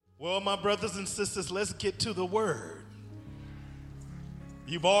Well, my brothers and sisters, let's get to the word.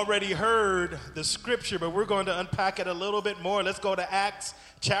 You've already heard the scripture, but we're going to unpack it a little bit more. Let's go to Acts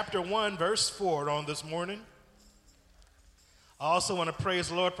chapter 1, verse 4 on this morning. I also want to praise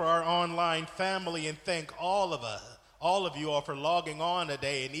the Lord for our online family and thank all of you all for logging on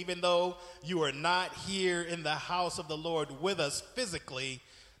today. And even though you are not here in the house of the Lord with us physically,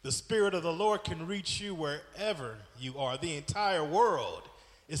 the Spirit of the Lord can reach you wherever you are. The entire world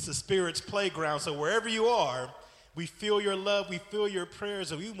is the Spirit's playground. So wherever you are, we feel your love, we feel your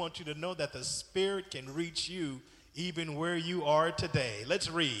prayers, and we want you to know that the Spirit can reach you even where you are today. Let's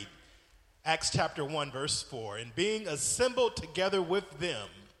read Acts chapter 1, verse 4. And being assembled together with them,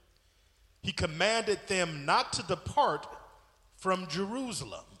 he commanded them not to depart from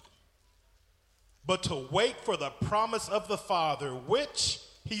Jerusalem, but to wait for the promise of the Father, which,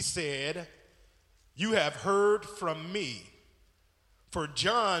 he said, you have heard from me. For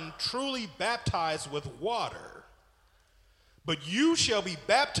John truly baptized with water, but you shall be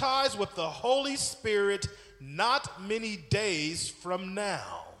baptized with the Holy Spirit not many days from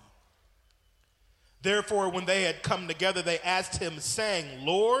now. Therefore, when they had come together, they asked him, saying,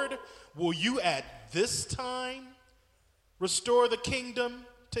 Lord, will you at this time restore the kingdom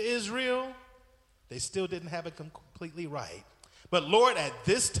to Israel? They still didn't have it completely right. But Lord, at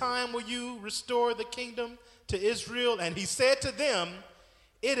this time will you restore the kingdom to Israel? And he said to them,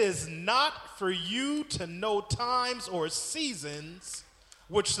 it is not for you to know times or seasons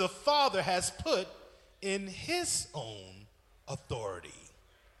which the Father has put in his own authority.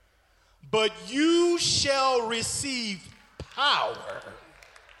 But you shall receive power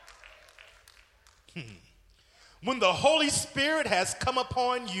when the Holy Spirit has come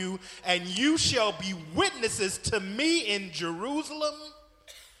upon you, and you shall be witnesses to me in Jerusalem,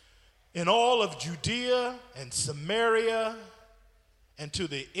 in all of Judea and Samaria, and to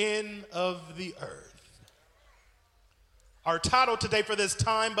the end of the earth. Our title today for this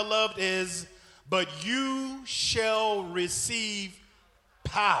time, beloved, is, But You Shall Receive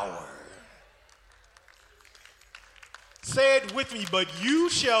Power. Say it with me, but you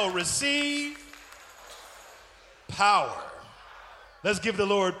shall receive power. Let's give the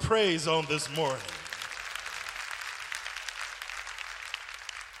Lord praise on this morning.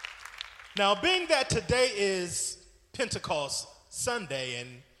 Now, being that today is Pentecost Sunday and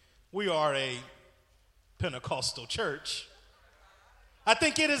we are a Pentecostal church, I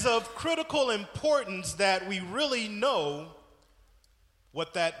think it is of critical importance that we really know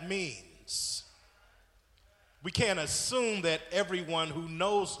what that means. We can't assume that everyone who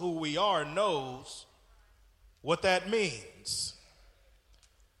knows who we are knows what that means.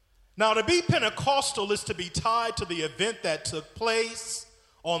 Now, to be Pentecostal is to be tied to the event that took place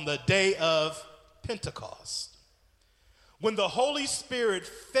on the day of Pentecost, when the Holy Spirit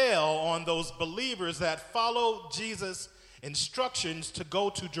fell on those believers that followed Jesus' instructions to go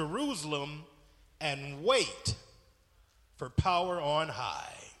to Jerusalem and wait for power on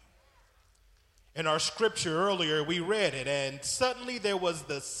high. In our scripture earlier, we read it, and suddenly there was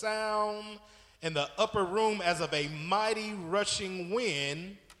the sound in the upper room as of a mighty rushing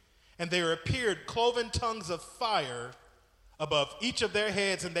wind, and there appeared cloven tongues of fire above each of their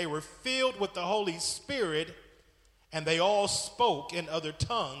heads, and they were filled with the Holy Spirit, and they all spoke in other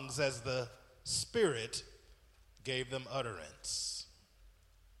tongues as the Spirit gave them utterance.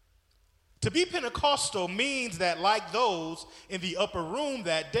 To be Pentecostal means that, like those in the upper room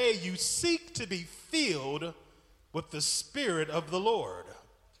that day, you seek to be filled with the Spirit of the Lord,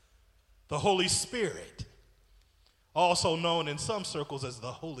 the Holy Spirit, also known in some circles as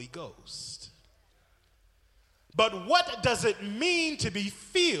the Holy Ghost. But what does it mean to be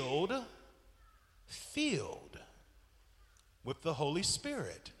filled with the Holy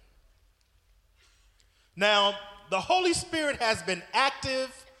Spirit? Now, the Holy Spirit has been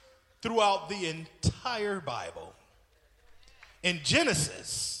active throughout the entire Bible. In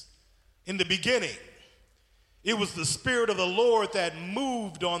Genesis, in the beginning, it was the Spirit of the Lord that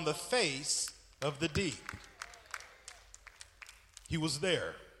moved on the face of the deep. He was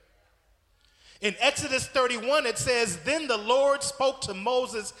there. In Exodus 31, it says, Then the Lord spoke to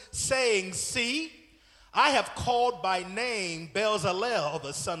Moses, saying, See, I have called by name Bezalel,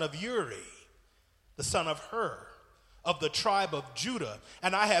 the son of Uri, the son of Hur, of the tribe of Judah,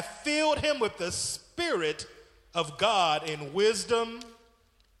 and I have filled him with the Spirit of God in wisdom,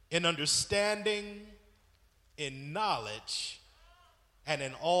 in understanding, in knowledge, and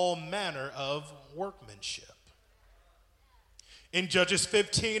in all manner of workmanship. In Judges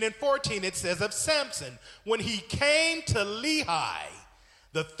 15 and 14, it says of Samson, when he came to Lehi,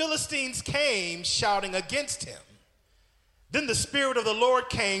 the Philistines came shouting against him. Then the Spirit of the Lord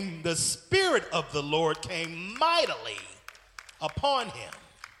came mightily upon him.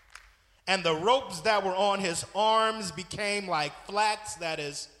 And the ropes that were on his arms became like flax that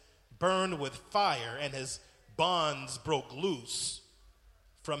is burned with fire, and his bonds broke loose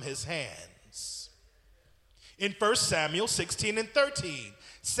from his hands. In 1 Samuel 16 and 13,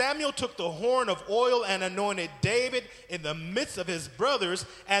 Samuel took the horn of oil and anointed David in the midst of his brothers,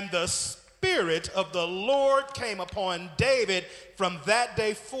 and the Spirit of the Lord came upon David from that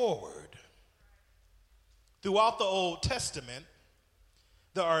day forward. Throughout the Old Testament,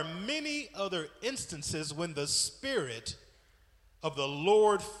 there are many other instances when the Spirit of the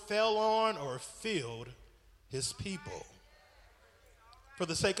Lord fell on or filled his people. For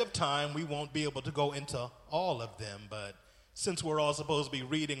the sake of time, we won't be able to go into all of them, but since we're all supposed to be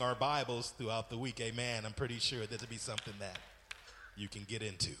reading our Bibles throughout the week, amen, I'm pretty sure that to be something that you can get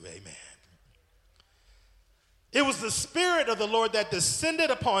into, amen. It was the Spirit of the Lord that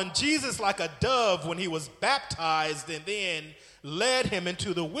descended upon Jesus like a dove when he was baptized, and then led him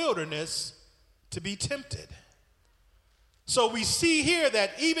into the wilderness to be tempted. So we see here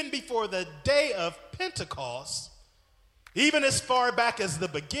that even before the day of Pentecost, even as far back as the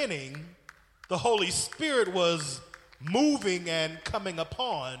beginning, the Holy Spirit was moving and coming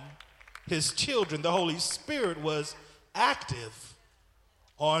upon his children. The Holy Spirit was active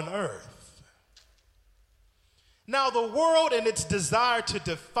on earth. Now, the world, in its desire to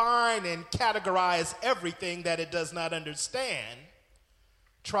define and categorize everything that it does not understand,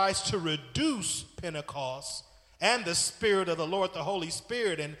 tries to reduce Pentecost and the Spirit of the Lord, the Holy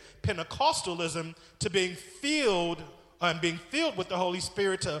Spirit, and Pentecostalism to being filled with the Holy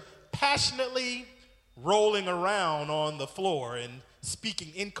Spirit, to passionately rolling around on the floor and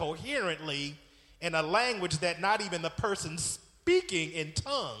speaking incoherently in a language that not even the person speaking in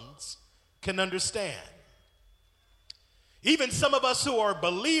tongues can understand. Even some of us who are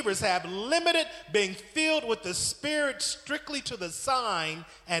believers have limited being filled with the Spirit strictly to the sign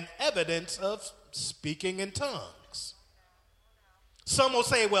and evidence of speaking in tongues. Some will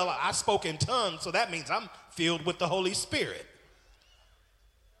say, well, I spoke in tongues, so that means I'm filled with the Holy Spirit.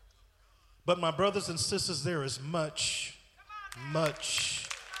 But my brothers and sisters, there is much more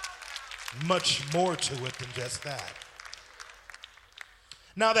to it than just that.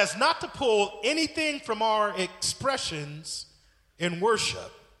 Now, that's not to pull anything from our expressions in worship.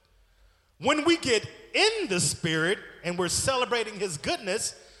 When we get in the Spirit and we're celebrating his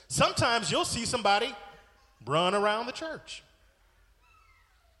goodness, sometimes you'll see somebody run around the church.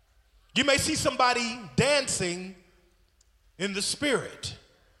 You may see somebody dancing in the Spirit.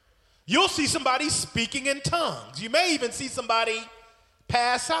 You'll see somebody speaking in tongues. You may even see somebody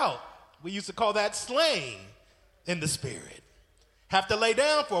pass out. We used to call that slaying in the Spirit. Have to lay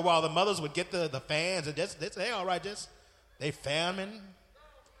down for a while. The mothers would get the fans and just, they'd say, all right, they famine.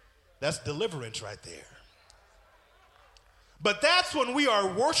 That's deliverance right there. But that's when we are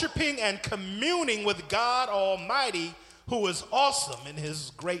worshiping and communing with God Almighty, who is awesome in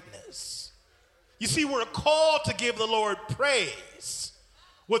his greatness. You see, we're called to give the Lord praise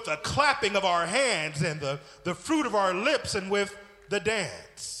with the clapping of our hands and the fruit of our lips and with the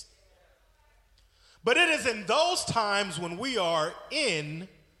dance. But it is in those times when we are in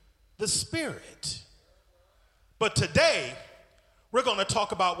the Spirit. But today, we're going to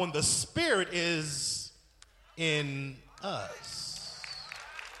talk about when the Spirit is in us.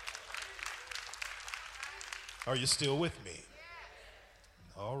 Are you still with me?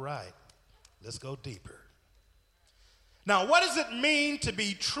 All right, let's go deeper. Now, what does it mean to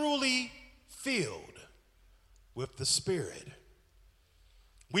be truly filled with the Spirit?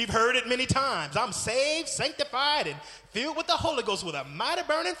 We've heard it many times. I'm saved, sanctified, and filled with the Holy Ghost with a mighty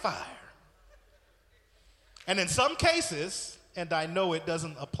burning fire. And in some cases, and I know it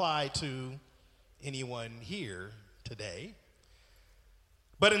doesn't apply to anyone here today,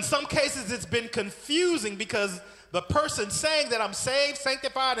 but in some cases it's been confusing because the person saying that I'm saved,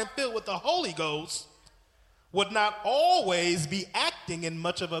 sanctified, and filled with the Holy Ghost would not always be acting in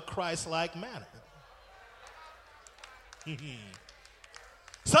much of a Christ-like manner.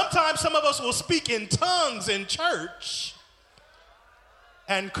 Sometimes some of us will speak in tongues in church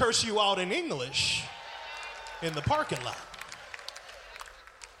and curse you out in English in the parking lot.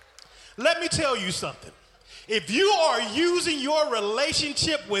 Let me tell you something. If you are using your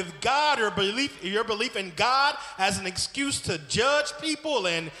relationship with God or your belief in God as an excuse to judge people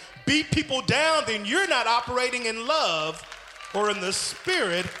and beat people down, then you're not operating in love or in the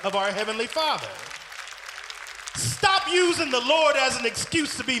Spirit of our Heavenly Father. Stop using the Lord as an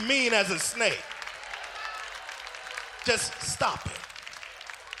excuse to be mean as a snake. Just stop it.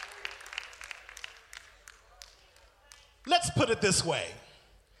 Let's put it this way.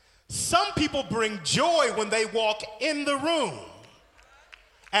 Some people bring joy when they walk in the room.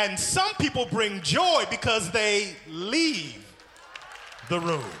 And some people bring joy because they leave the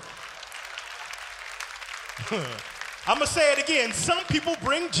room. I'm going to say it again. Some people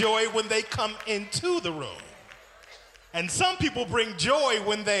bring joy when they come into the room. And some people bring joy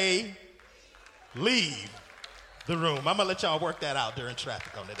when they leave the room. I'm going to let y'all work that out during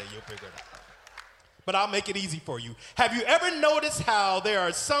traffic on the day. You'll figure it out. But I'll make it easy for you. Have you ever noticed how there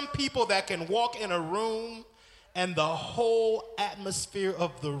are some people that can walk in a room and the whole atmosphere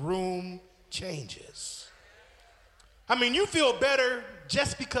of the room changes? I mean, you feel better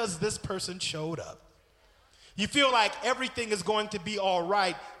just because this person showed up. You feel like everything is going to be all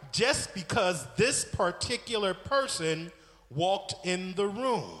right just because this particular person walked in the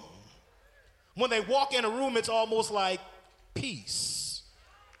room. When they walk in a room, it's almost like peace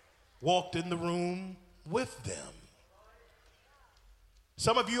walked in the room with them.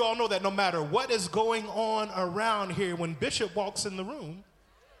 Some of you all know that no matter what is going on around here, when Bishop walks in the room,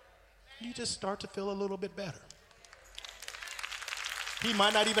 you just start to feel a little bit better. He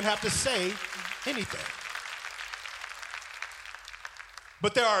might not even have to say anything.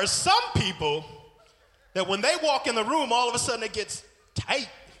 But there are some people that when they walk in the room, all of a sudden it gets tight.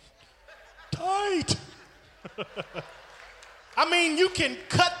 Tight. I mean, you can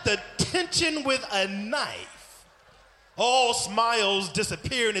cut the tension with a knife. All smiles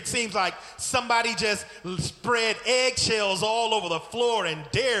disappear, and it seems like somebody just spread eggshells all over the floor and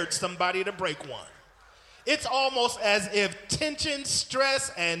dared somebody to break one. It's almost as if tension,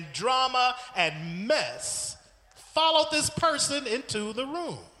 stress, and drama and mess followed this person into the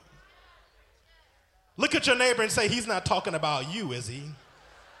room. Look at your neighbor and say, he's not talking about you, is he?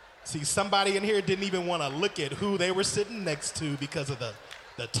 See, somebody in here didn't even want to look at who they were sitting next to because of the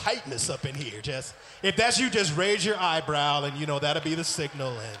tightness up in here. Just, if that's you, just raise your eyebrow and, that'll be the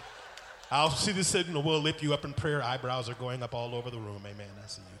signal. And I'll see the signal. We'll lift you up in prayer. Eyebrows are going up all over the room. Amen. I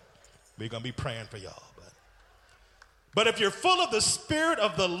see you. We're going to be praying for y'all. But if you're full of the Spirit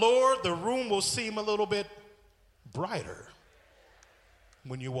of the Lord, the room will seem a little bit brighter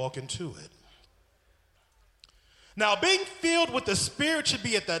when you walk into it. Now, being filled with the Spirit should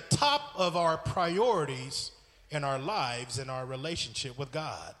be at the top of our priorities in our lives and our relationship with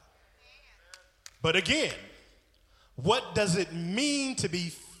God. But again, what does it mean to be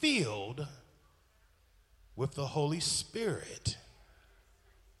filled with the Holy Spirit?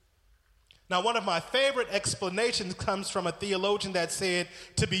 Now, one of my favorite explanations comes from a theologian that said,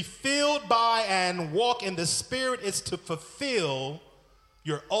 to be filled by and walk in the Spirit is to fulfill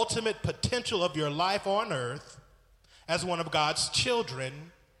your ultimate potential of your life on earth as one of God's children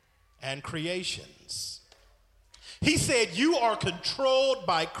and creations. He said you are controlled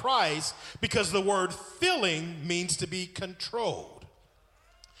by Christ because the word filling means to be controlled.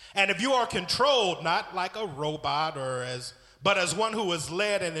 And if you are controlled, not like a robot but as one who is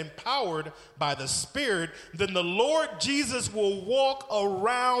led and empowered by the Spirit, then the Lord Jesus will walk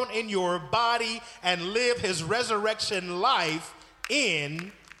around in your body and live his resurrection life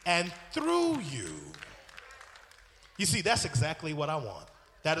in and through you. You see, that's exactly what I want.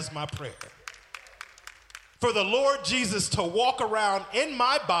 That is my prayer. For the Lord Jesus to walk around in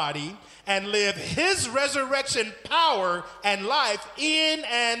my body and live his resurrection power and life in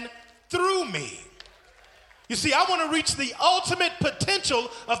and through me. You see, I want to reach the ultimate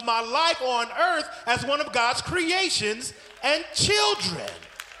potential of my life on earth as one of God's creations and children.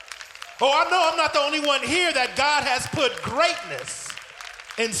 Oh, I know I'm not the only one here that God has put greatness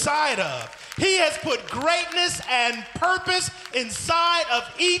inside of. He has put greatness and purpose inside of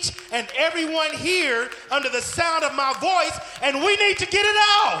each and everyone here under the sound of my voice, and we need to get it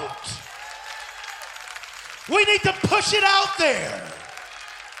out. We need to push it out there.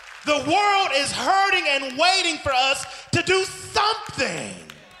 The world is hurting and waiting for us to do something.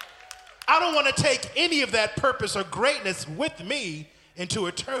 I don't want to take any of that purpose or greatness with me into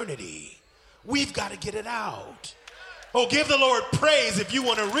eternity. We've got to get it out. Oh, give the Lord praise if you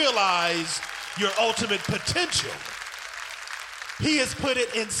want to realize your ultimate potential. He has put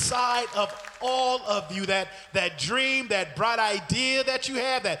it inside of all of you, that dream, that bright idea that you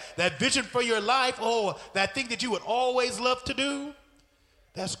have, that vision for your life, oh, that thing that you would always love to do.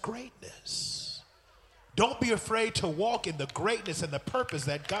 That's greatness. Don't be afraid to walk in the greatness and the purpose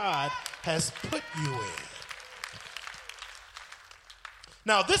that God has put you in.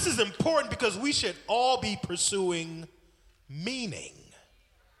 Now, this is important because we should all be pursuing meaning,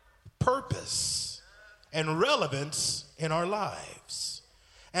 purpose, and relevance in our lives.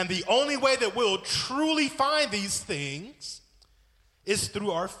 And the only way that we'll truly find these things is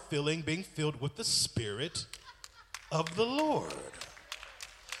through our being filled with the Spirit of the Lord.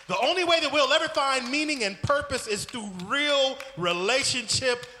 The only way that we'll ever find meaning and purpose is through real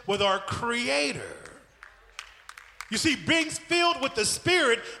relationship with our Creator. You see, being filled with the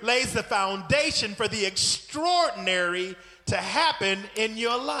Spirit lays the foundation for the extraordinary to happen in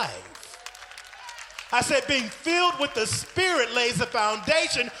your life. I said being filled with the Spirit lays the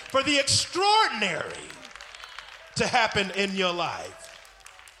foundation for the extraordinary to happen in your life.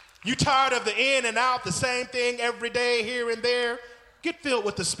 You tired of the in and out, the same thing every day, here and there? Get filled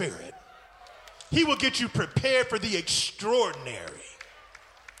with the Spirit. He will get you prepared for the extraordinary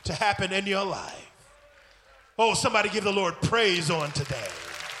to happen in your life. Oh, somebody give the Lord praise on today.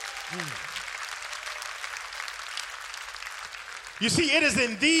 You see, it is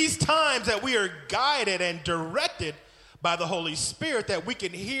in these times that we are guided and directed by the Holy Spirit that we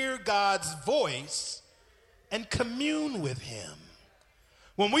can hear God's voice and commune with Him.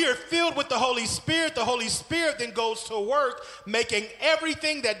 When we are filled with the Holy Spirit then goes to work making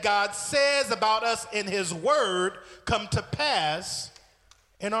everything that God says about us in His Word come to pass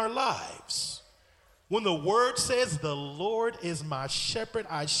in our lives. When the Word says, the Lord is my shepherd,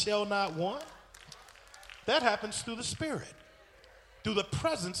 I shall not want, that happens through the Spirit, through the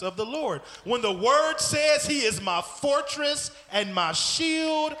presence of the Lord. When the Word says He is my fortress and my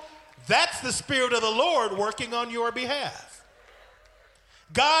shield, that's the Spirit of the Lord working on your behalf.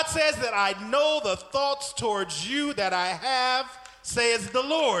 God says that I know the thoughts towards you that I have, says the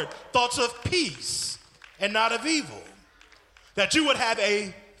Lord, thoughts of peace and not of evil, that you would have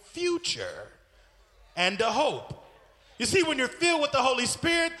a future and a hope. You see, when you're filled with the Holy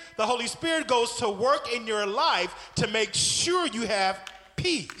Spirit goes to work in your life to make sure you have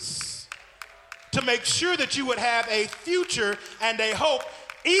peace, to make sure that you would have a future and a hope,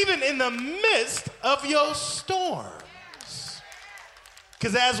 even in the midst of your storms.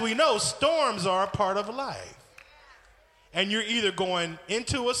 Because as we know, storms are a part of life. And you're either going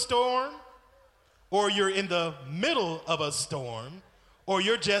into a storm, or you're in the middle of a storm, or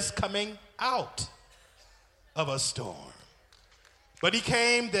you're just coming out of a storm. But He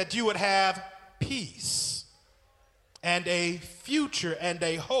came that you would have peace and a future and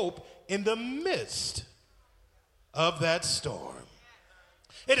a hope in the midst of that storm.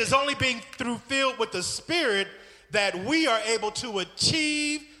 It is only being filled with the Spirit that we are able to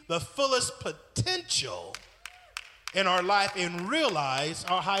achieve the fullest potential in our life and realize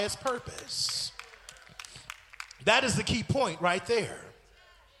our highest purpose. That is the key point right there.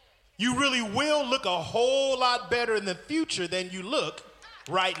 You really will look a whole lot better in the future than you look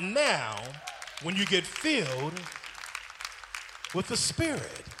right now when you get filled with the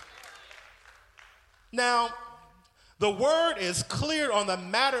Spirit. Now, the Word is clear on the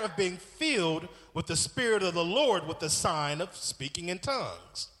matter of being filled with the Spirit of the Lord with the sign of speaking in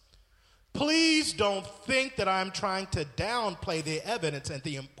tongues. Please don't think that I'm trying to downplay the evidence and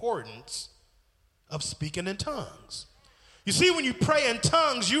the importance of speaking in tongues. You see, when you pray in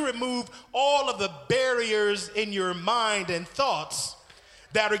tongues, you remove all of the barriers in your mind and thoughts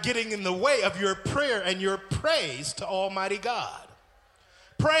that are getting in the way of your prayer and your praise to Almighty God.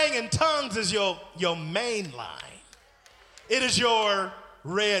 Praying in tongues is your main line. It is your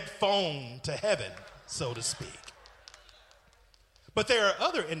red phone to heaven, so to speak. But there are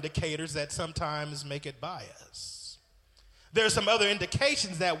other indicators that sometimes make it bias. There are some other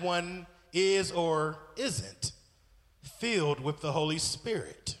indications that one is or isn't filled with the Holy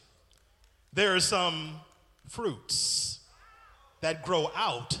Spirit. There are some fruits that grow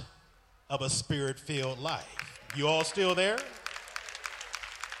out of a Spirit-filled life. You all still there?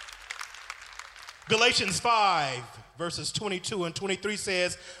 Galatians 5, verses 22 and 23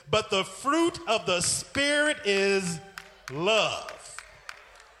 says, but the fruit of the Spirit is love,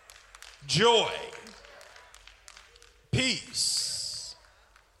 joy, peace,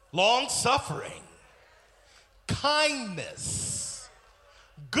 long-suffering, kindness,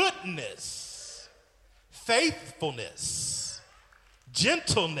 goodness, faithfulness,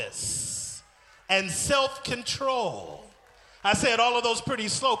 gentleness, and self-control. I said all of those pretty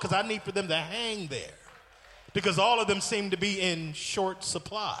slow because I need for them to hang there, because all of them seem to be in short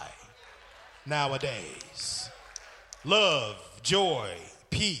supply nowadays. Love, joy,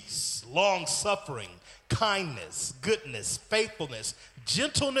 peace, long-suffering, kindness, goodness, faithfulness,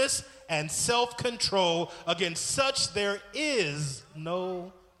 gentleness, and self-control. Against such there is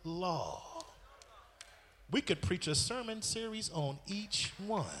no law. We could preach a sermon series on each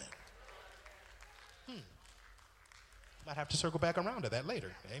one. Might have to circle back around to that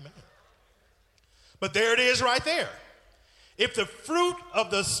later. Amen. But there it is right there. If the fruit of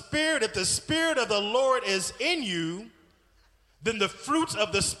the Spirit, if the Spirit of the Lord is in you, then the fruits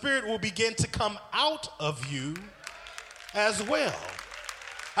of the Spirit will begin to come out of you as well.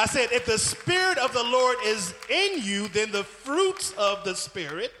 I said, if the Spirit of the Lord is in you, then the fruits of the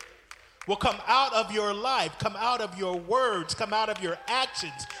Spirit will come out of your life, come out of your words, come out of your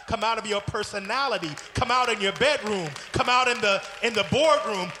actions, come out of your personality, come out in your bedroom, come out in the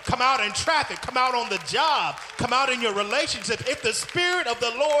boardroom, come out in traffic, come out on the job, come out in your relationship. If the Spirit of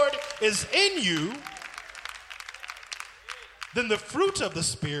the Lord is in you, then the fruits of the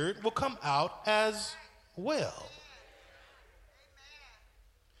Spirit will come out as well.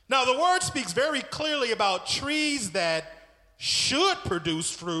 Now, the word speaks very clearly about trees that should produce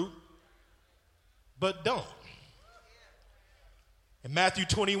fruit, but don't. In Matthew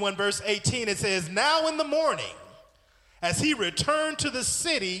 21, verse 18, it says, "Now in the morning, as he returned to the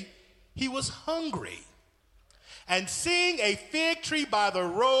city, he was hungry. And seeing a fig tree by the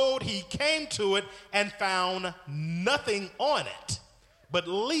road, he came to it and found nothing on it but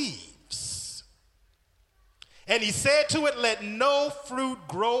leaves. And he said to it, 'Let no fruit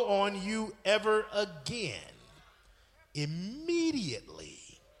grow on you ever again.'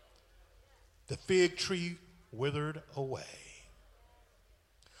 Immediately, the fig tree withered away."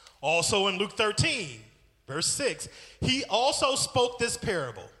 Also in Luke 13, verse 6, he also spoke this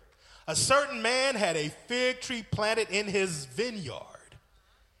parable. "A certain man had a fig tree planted in his vineyard,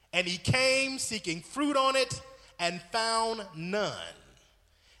 and he came seeking fruit on it and found none.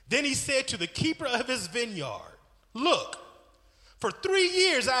 Then he said to the keeper of his vineyard, 'Look, for 3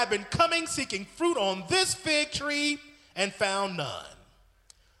 years I have been coming seeking fruit on this fig tree and found none.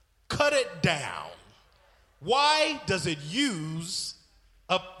 Cut it down. Why does it use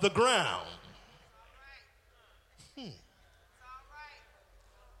up the ground?'"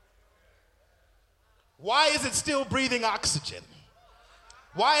 Why is it still breathing oxygen?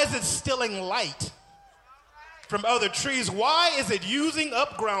 Why is it stealing light from other trees? Why is it using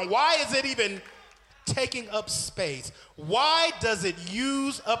up ground? Why is it even taking up space? Why does it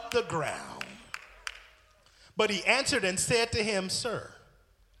use up the ground? But he answered and said to him, "Sir,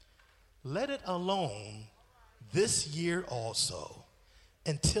 let it alone this year also,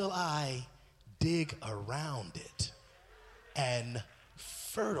 until I dig around it and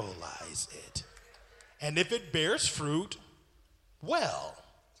fertilize it. And if it bears fruit, well.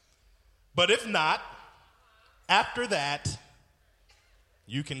 But if not, after that,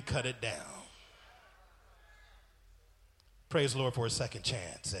 you can cut it down." Praise the Lord for a second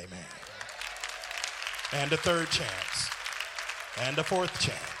chance. Amen. And a third chance. And a fourth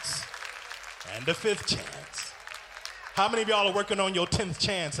chance. And a fifth chance. How many of y'all are working on your 10th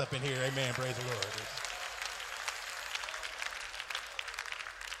chance up in here? Amen. Praise the Lord.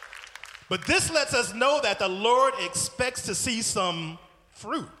 But this lets us know that the Lord expects to see some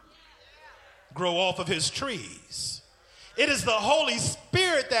fruit grow off of his trees. It is the Holy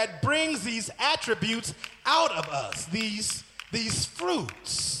Spirit that brings these attributes out of us, these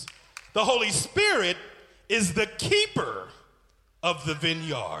fruits. The Holy Spirit is the keeper of the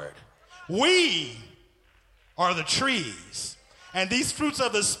vineyard. We are the trees. And these fruits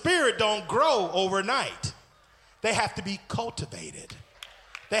of the Spirit don't grow overnight. They have to be cultivated.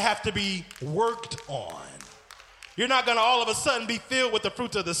 They have to be worked on. You're not going to all of a sudden be filled with the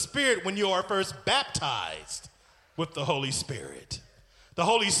fruits of the Spirit when you are first baptized with the Holy Spirit. The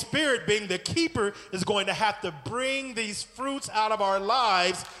Holy Spirit, being the keeper, is going to have to bring these fruits out of our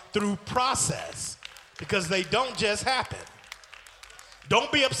lives through process, because they don't just happen.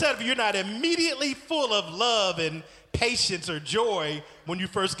 Don't be upset if you're not immediately full of love and patience or joy when you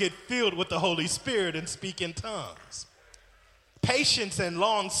first get filled with the Holy Spirit and speak in tongues. Patience and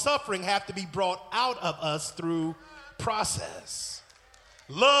long suffering have to be brought out of us through process.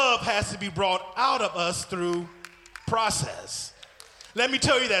 Love has to be brought out of us through process. Let me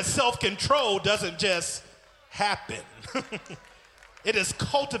tell you that self-control doesn't just happen. It is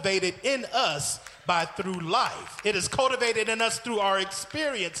cultivated in us through life. It is cultivated in us through our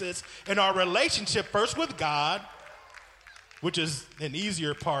experiences and our relationship, first with God, which is an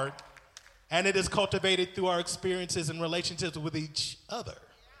easier part, and it is cultivated through our experiences and relationships with each other,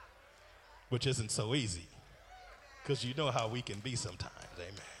 which isn't so easy, because you know how we can be sometimes.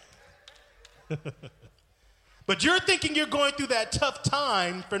 Amen. But you're thinking you're going through that tough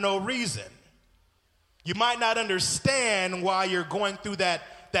time for no reason. You might not understand why you're going through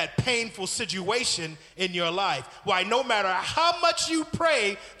that painful situation in your life. Why no matter how much you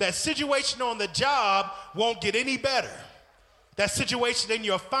pray, that situation on the job won't get any better. That situation in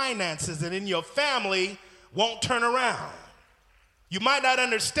your finances and in your family won't turn around. You might not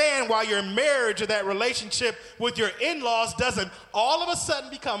understand why your marriage or that relationship with your in-laws doesn't all of a sudden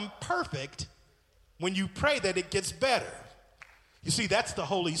become perfect when you pray that it gets better. You see, that's the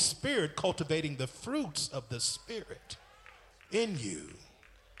Holy Spirit cultivating the fruits of the Spirit. in you.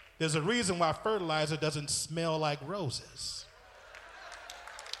 There's a reason why fertilizer doesn't smell like roses.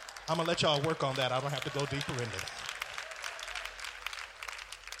 I'm going to let y'all work on that. I don't have to go deeper into that.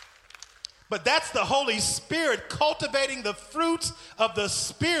 But that's the Holy Spirit cultivating the fruits of the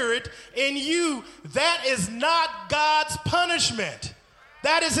Spirit in you. That is not God's punishment.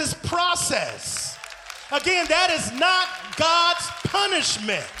 That is his process. Again, that is not God's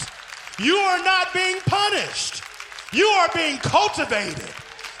punishment. You are not being punished. You are being cultivated.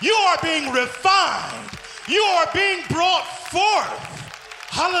 You are being refined. You are being brought forth.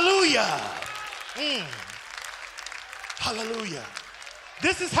 Hallelujah. Hallelujah.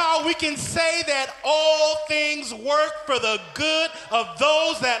 This is how we can say that all things work for the good of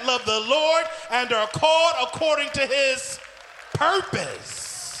those that love the Lord and are called according to his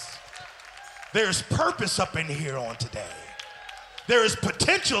purpose. There's purpose up in here on today. There is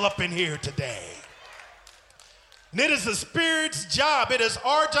potential up in here today. And it is the Spirit's job. It is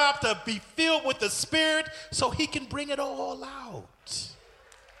our job to be filled with the Spirit so he can bring it all out.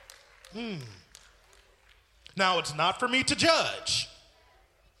 Now, it's not for me to judge.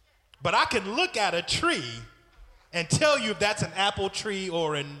 But I can look at a tree and tell you if that's an apple tree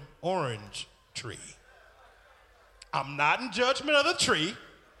or an orange tree. I'm not in judgment of the tree.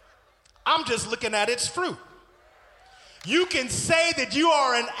 I'm just looking at its fruit. You can say that you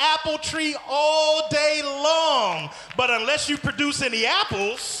are an apple tree all day long, but unless you produce any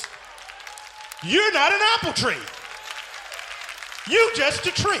apples, you're not an apple tree. You just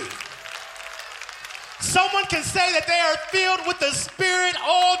a tree. Someone can say that they are filled with the Spirit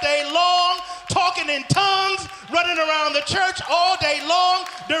all day long, talking in tongues, running around the church all day long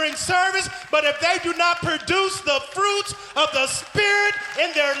during service, but if they do not produce the fruits of the Spirit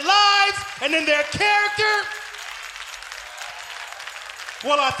in their lives and in their character,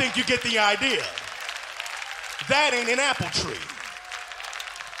 well, I think you get the idea. That ain't an apple tree.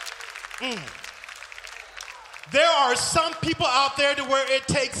 There are some people out there to where it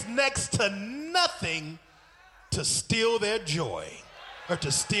takes next to nothing to steal their joy or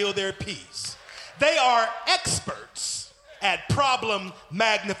to steal their peace. They are experts at problem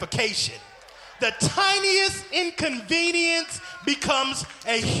magnification. The tiniest inconvenience becomes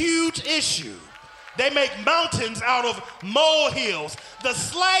a huge issue. They make mountains out of molehills. The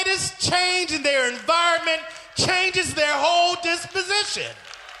slightest change in their environment changes their whole disposition.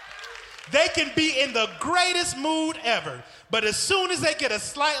 They can be in the greatest mood ever, but as soon as they get a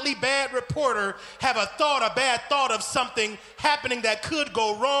slightly bad report or have a bad thought of something happening that could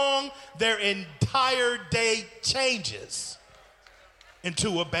go wrong, their entire day changes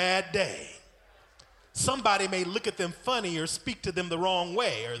into a bad day. Somebody may look at them funny or speak to them the wrong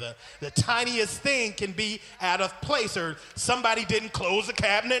way, or the tiniest thing can be out of place, or somebody didn't close the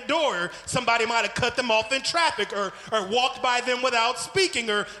cabinet door, or somebody might have cut them off in traffic, or walked by them without speaking,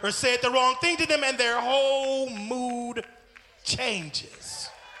 or said the wrong thing to them, and their whole mood changes.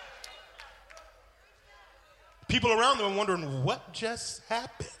 People around them are wondering, what just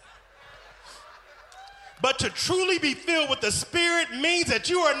happened? But to truly be filled with the Spirit means that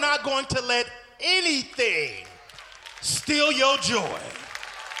you are not going to let anything steal your joy.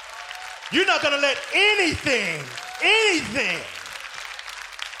 You're not going to let anything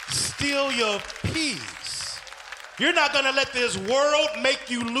steal your peace. You're not going to let this world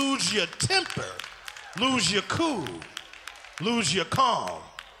make you lose your temper, lose your cool, lose your calm.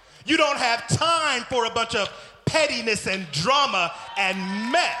 You don't have time for a bunch of pettiness and drama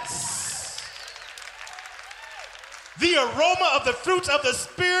and mess. The aroma of the fruits of the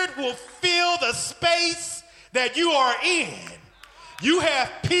Spirit will fill the space that you are in. You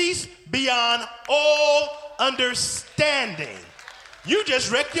have peace beyond all understanding. You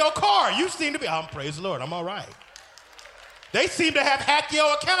just wrecked your car. You seem to be, praise the Lord, I'm all right. They seem to have hacked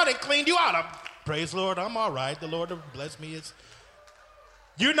your account and cleaned you out. Praise the Lord, I'm all right. The Lord will bless me.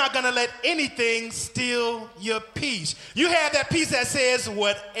 You're not going to let anything steal your peace. You have that peace that says,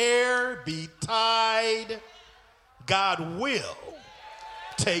 whate'er betide, God will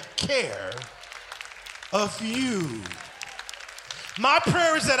take care of you. My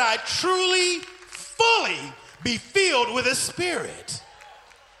prayer is that I truly, fully be filled with His Spirit.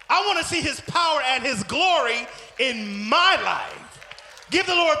 I want to see His power and His glory in my life. Give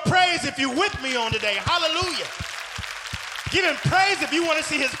the Lord praise if you're with me on today. Hallelujah. Give Him praise if you want to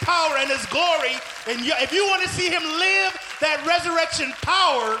see His power and His glory. And if you want to see Him live that resurrection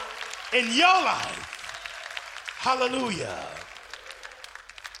power in your life. Hallelujah.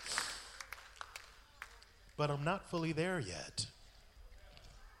 But I'm not fully there yet.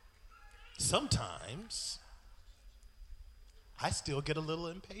 Sometimes I still get a little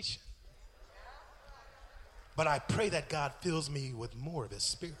impatient. but I pray that God fills me with more of his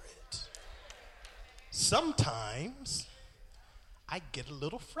Spirit. Sometimes I get a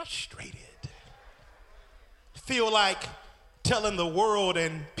little frustrated. Feel like telling the world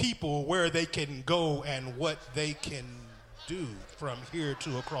and people where they can go and what they can do from here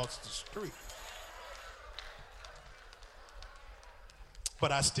to across the street.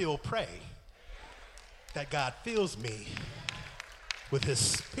 But I still pray that God fills me with his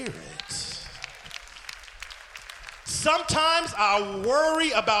Spirit. Sometimes I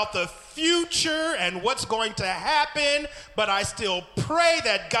worry about the future and what's going to happen, but I still pray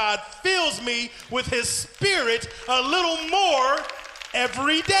that God fills me with his Spirit a little more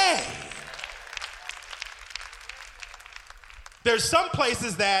every day. There's some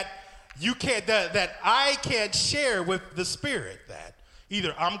places that you can't, that I can't share with the Spirit, that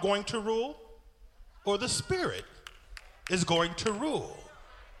either I'm going to rule or the Spirit is going to rule.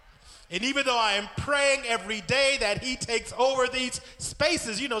 And even though I am praying every day that he takes over these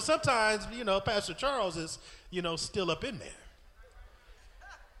spaces, sometimes, Pastor Charles is, still up in there.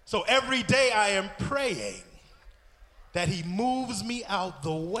 So every day I am praying that he moves me out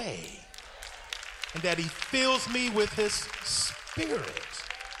the way and that he fills me with his Spirit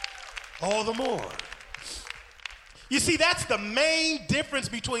all the more. You see, that's the main difference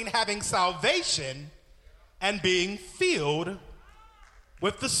between having salvation and being filled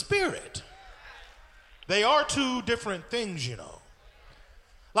with the Spirit. They are two different things,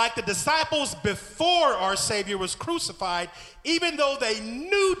 Like the disciples before our Savior was crucified, even though they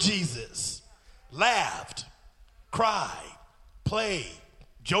knew Jesus, laughed, cried, played,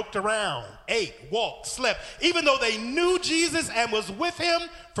 joked around, ate, walked, slept. Even though they knew Jesus and was with him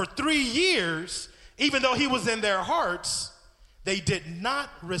for 3 years, even though he was in their hearts, they did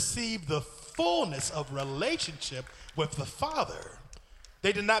not receive the fullness of relationship with the Father.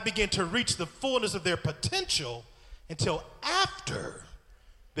 They did not begin to reach the fullness of their potential until after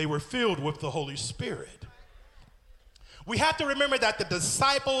they were filled with the Holy Spirit. We have to remember that the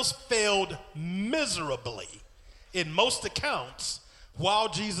disciples failed miserably in most accounts while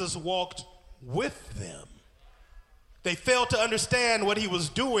Jesus walked with them. They failed to understand what he was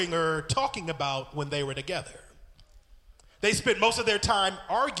doing or talking about when they were together. They spent most of their time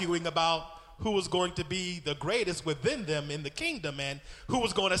arguing about who was going to be the greatest within them in the kingdom and who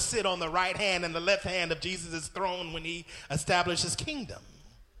was going to sit on the right hand and the left hand of Jesus' throne when he established his kingdom.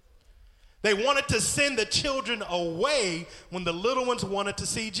 They wanted to send the children away when the little ones wanted to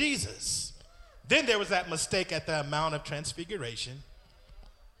see Jesus. Then there was that mistake at the Mount of Transfiguration.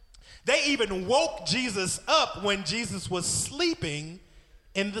 They even woke Jesus up when Jesus was sleeping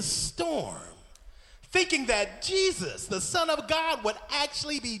in the storm, thinking that Jesus, the Son of God, would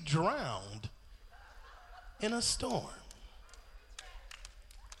actually be drowned in a storm.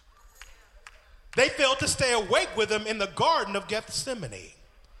 They failed to stay awake with him in the Garden of Gethsemane,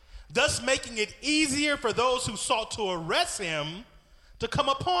 thus making it easier for those who sought to arrest him to come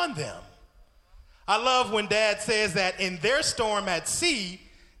upon them. I love when Dad says that in their storm at sea,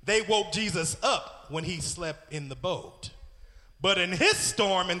 they woke Jesus up when he slept in the boat. But in his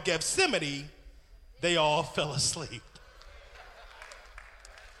storm in Gethsemane, they all fell asleep.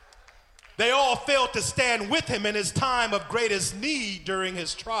 They all failed to stand with him in his time of greatest need during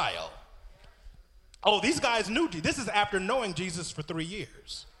his trial. Oh, these guys knew. This is after knowing Jesus for 3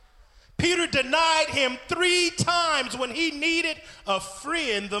 years. Peter denied him 3 times when he needed a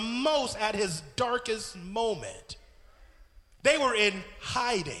friend the most at his darkest moment. They were in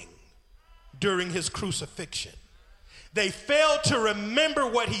hiding during his crucifixion. They failed to remember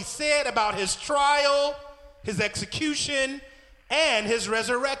what he said about his trial, his execution, and his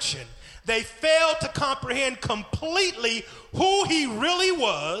resurrection. They failed to comprehend completely who he really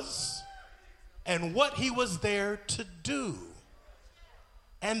was and what he was there to do.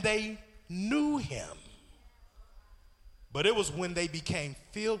 And they knew him. But it was when they became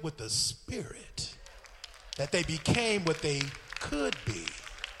filled with the Spirit that they became what they could be.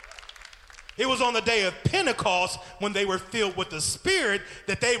 It was on the day of Pentecost when they were filled with the Spirit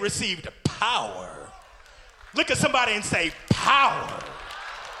that they received power. Look at somebody and say, power.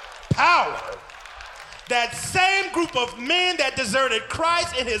 Power. That same group of men that deserted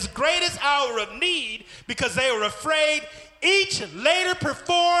Christ in his greatest hour of need because they were afraid, each later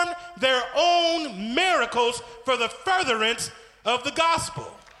performed their own miracles for the furtherance of the gospel.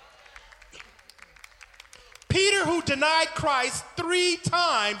 Peter, who denied Christ 3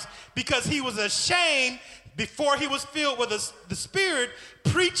 times because he was ashamed before he was filled with the Spirit,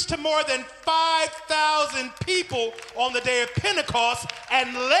 preached to more than 5,000 people on the day of Pentecost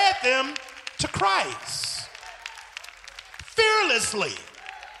and led them to Christ fearlessly.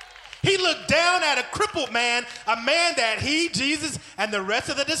 He looked down at a crippled man, a man that he, Jesus, and the rest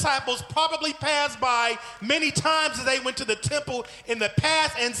of the disciples probably passed by many times as they went to the temple in the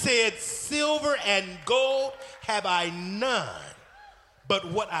past, and said, silver and gold have I none,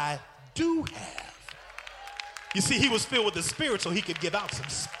 but what I do have. You see, he was filled with the Spirit so he could give out some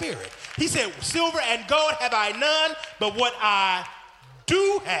Spirit. He said, silver and gold have I none, but what I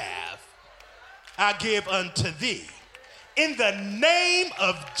do have, I give unto thee. In the name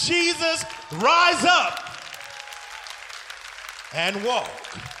of Jesus, rise up and walk.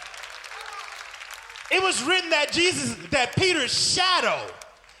 It was written that Peter's shadow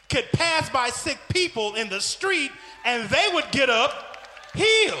could pass by sick people in the street and they would get up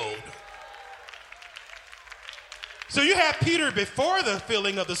healed. So you have Peter before the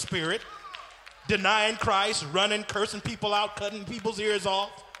filling of the Spirit, denying Christ, running, cursing people out, cutting people's ears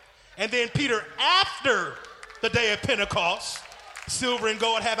off. And then Peter after the day of Pentecost, silver and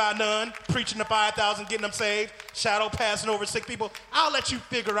gold have I none, preaching to 5,000, getting them saved, shadow passing over sick people. I'll let you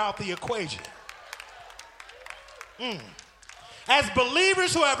figure out the equation. As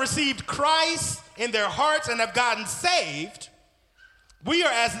believers who have received Christ in their hearts and have gotten saved, we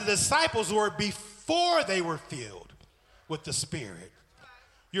are as the disciples who were before they were filled with the Spirit.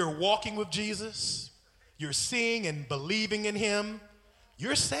 You're walking with Jesus. You're seeing and believing in him.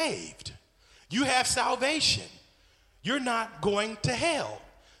 You're saved. You have salvation. You're not going to hell.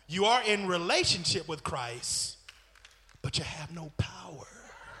 You are in relationship with Christ, but you have no power.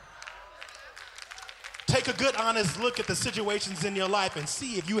 Take a good, honest look at the situations in your life and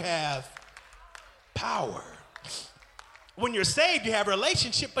see if you have power. When you're saved, you have a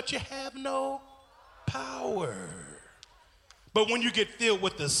relationship, but you have no power. But when you get filled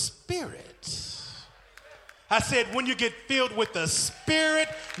with the Spirit, I said, when you get filled with the Spirit,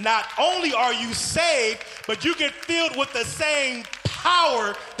 not only are you saved, but you get filled with the same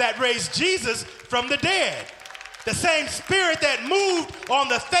power that raised Jesus from the dead. The same Spirit that moved on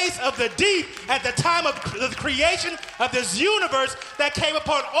the face of the deep at the time of the creation of this universe that came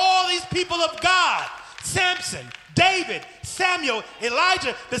upon all these people of God. Samson, David, Samuel,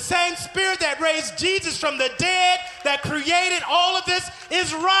 Elijah, the same Spirit that raised Jesus from the dead, that created all of this,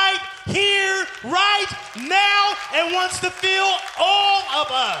 is right here, right now, and wants to fill all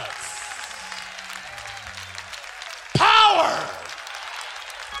of us. Power.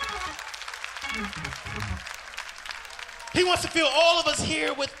 He wants to fill all of us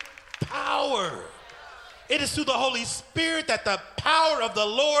here with power. It is through the Holy Spirit that the power of the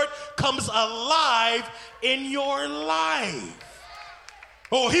Lord comes alive in your life.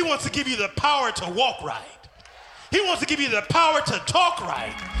 Oh, he wants to give you the power to walk right. He wants to give you the power to talk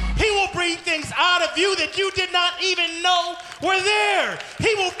right. He will bring things out of you that you did not even know were there.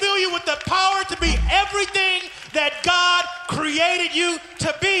 He will fill you with the power to be everything that God created you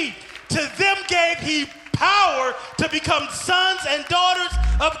to be. To them gave he power to become sons and daughters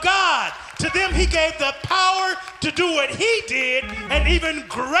of God. To them he gave the power to do what he did and even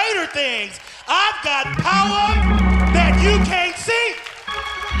greater things. I've got power that you can't see.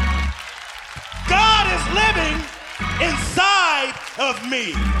 God is living inside of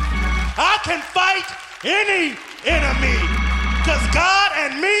me. I can fight any enemy because God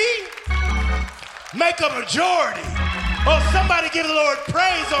and me make a majority. Oh, somebody give the Lord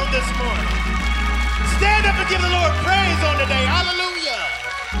praise on this morning. Stand up and give the Lord praise on today. Hallelujah.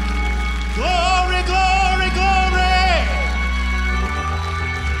 Glory, glory, glory.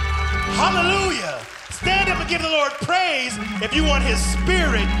 Hallelujah. Stand up and give the Lord praise if you want his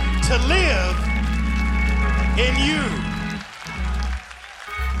Spirit to live in you.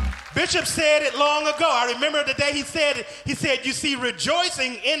 Bishop said it long ago. I remember the day he said it. He said, you see,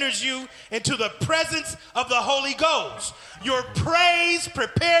 rejoicing enters you into the presence of the Holy Ghost. Your praise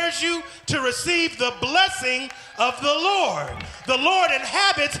prepares you to receive the blessing of the Lord. The Lord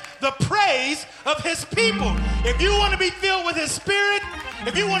inhabits the praise of his people. If you want to be filled with his Spirit,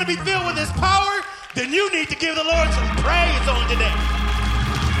 if you want to be filled with his power, then you need to give the Lord some praise on today.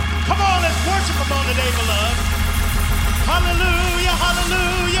 Come on, let's worship him on today, beloved. Hallelujah,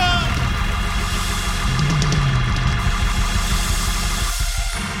 hallelujah.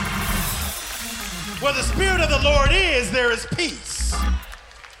 Where the Spirit of the Lord is, there is peace.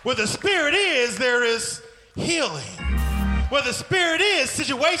 Where the Spirit is, there is healing. Where the Spirit is,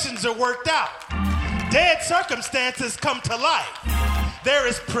 situations are worked out. Dead circumstances come to life. There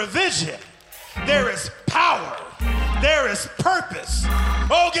is provision. There is power. There is purpose.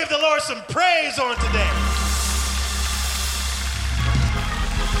 Oh, give the Lord some praise on today.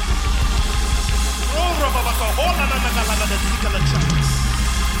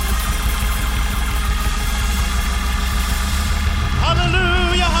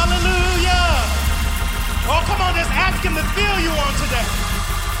 Hallelujah, hallelujah. Oh, come on, just ask him to fill you on today.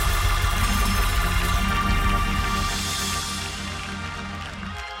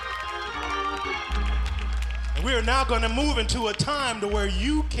 And we are now going to move into a time to where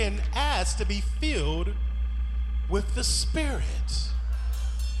you can ask to be filled with the Spirit.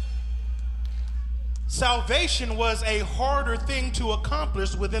 Salvation was a harder thing to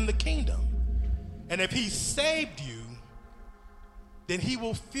accomplish within the kingdom. And if he saved you, then he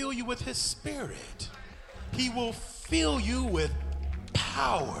will fill you with his Spirit. He will fill you with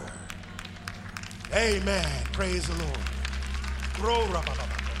power. Amen. Praise the Lord.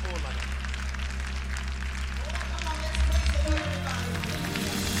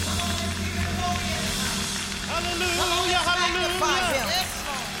 Hallelujah, hallelujah.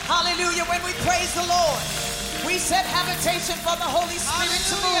 Hallelujah. When we praise the Lord, we set habitation for the Holy Spirit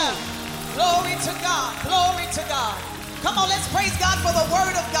to move. Glory to God. Glory to God. Come on, let's praise God for the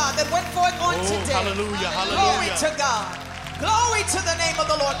word of God that went forth on today. Hallelujah, hallelujah. Glory to God. Glory to the name of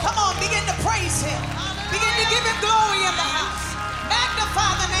the Lord. Come on, begin to praise him. Begin to give him glory in the house.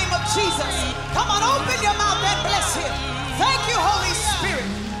 Magnify the name of Jesus. Come on, open your mouth and bless him. Thank you, Holy Spirit.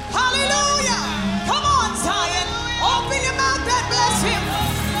 Hallelujah. Come on, Zion. Open your mouth and bless him.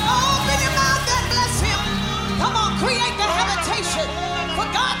 Open your mouth and bless him. Come on, create the habitation for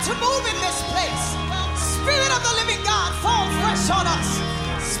God to move in this place. Spirit of the living God, fall fresh on us.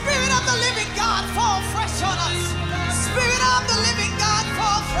 Spirit of the living God, fall fresh on us. Spirit of the living God,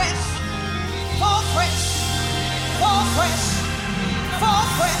 fall fresh. Fall fresh. Fall fresh. Fall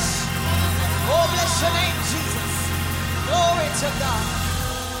fresh. Oh, bless your name, Jesus. Glory to God.